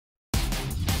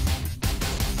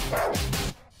Hey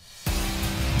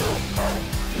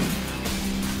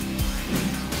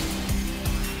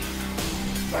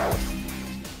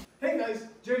guys,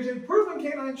 JJ, Proven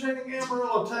Canine Training,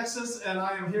 Amarillo, Texas, and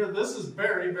I am here. This is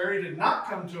Barry. Barry did not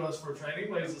come to us for training,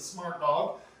 but he's a smart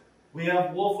dog. We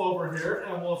have Wolf over here,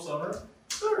 and Wolf's owner,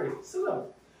 Barry. Sit down.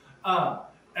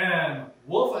 And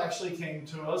Wolf actually came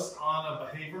to us on a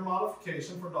behavior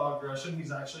modification for dog aggression.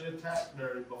 He's actually attacked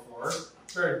Barry before.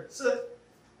 Barry, sit.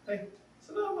 Hey,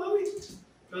 sit down, buddy.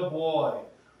 Good boy.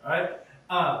 All right.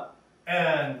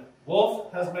 And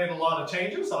Wolf has made a lot of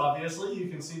changes, obviously. You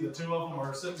can see the two of them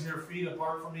are sitting here feet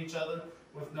apart from each other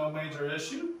with no major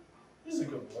issue. He's a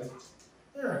good boy.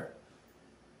 There.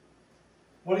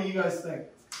 What do you guys think?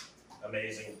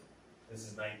 Amazing. This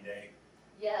is night and day.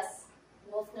 Yes.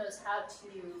 Wolf knows how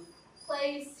to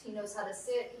place, he knows how to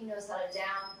sit, he knows how to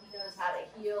down, he knows how to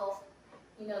heel,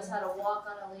 he knows how to walk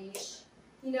on a leash.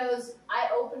 He knows I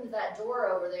opened that door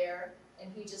over there and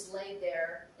he just laid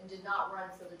there and did not run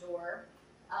for the door.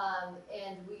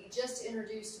 And we just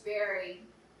introduced Barry.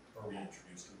 Or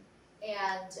reintroduced him.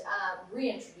 And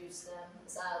reintroduced them.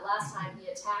 Last time he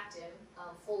attacked him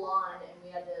full on, and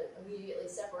we had to immediately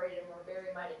separate him, or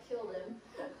Barry might have killed him.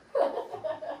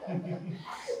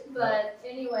 But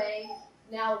anyway,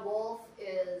 now Wolf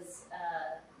is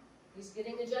he's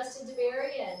getting adjusted to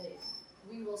Barry, and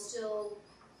we will still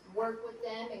work with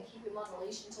them and keep him on the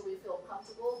leash until we feel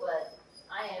comfortable. But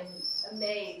I am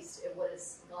amazed at what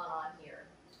has gone on here.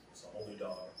 It's a holy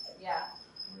dog. Yeah.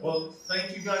 Well,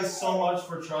 thank you guys so much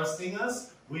for trusting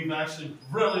us. We've actually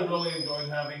really enjoyed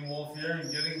having Wolf here and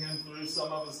getting him through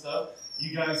some of the stuff.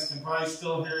 You guys can probably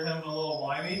still hear him a little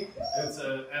whiny. It's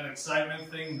an excitement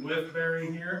thing with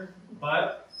Barry here,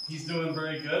 but he's doing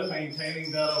very good,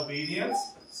 maintaining that obedience.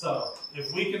 So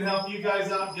if we can help you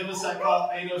guys out, give us that call,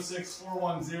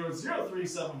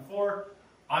 806-410-0374.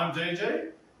 I'm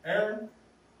JJ, Aaron,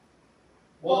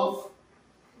 Wolf,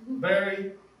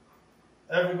 Barry,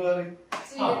 everybody.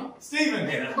 Steven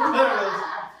here.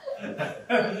 There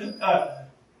it is.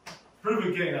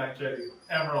 Proven Canine Training,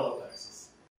 Amarillo, Texas.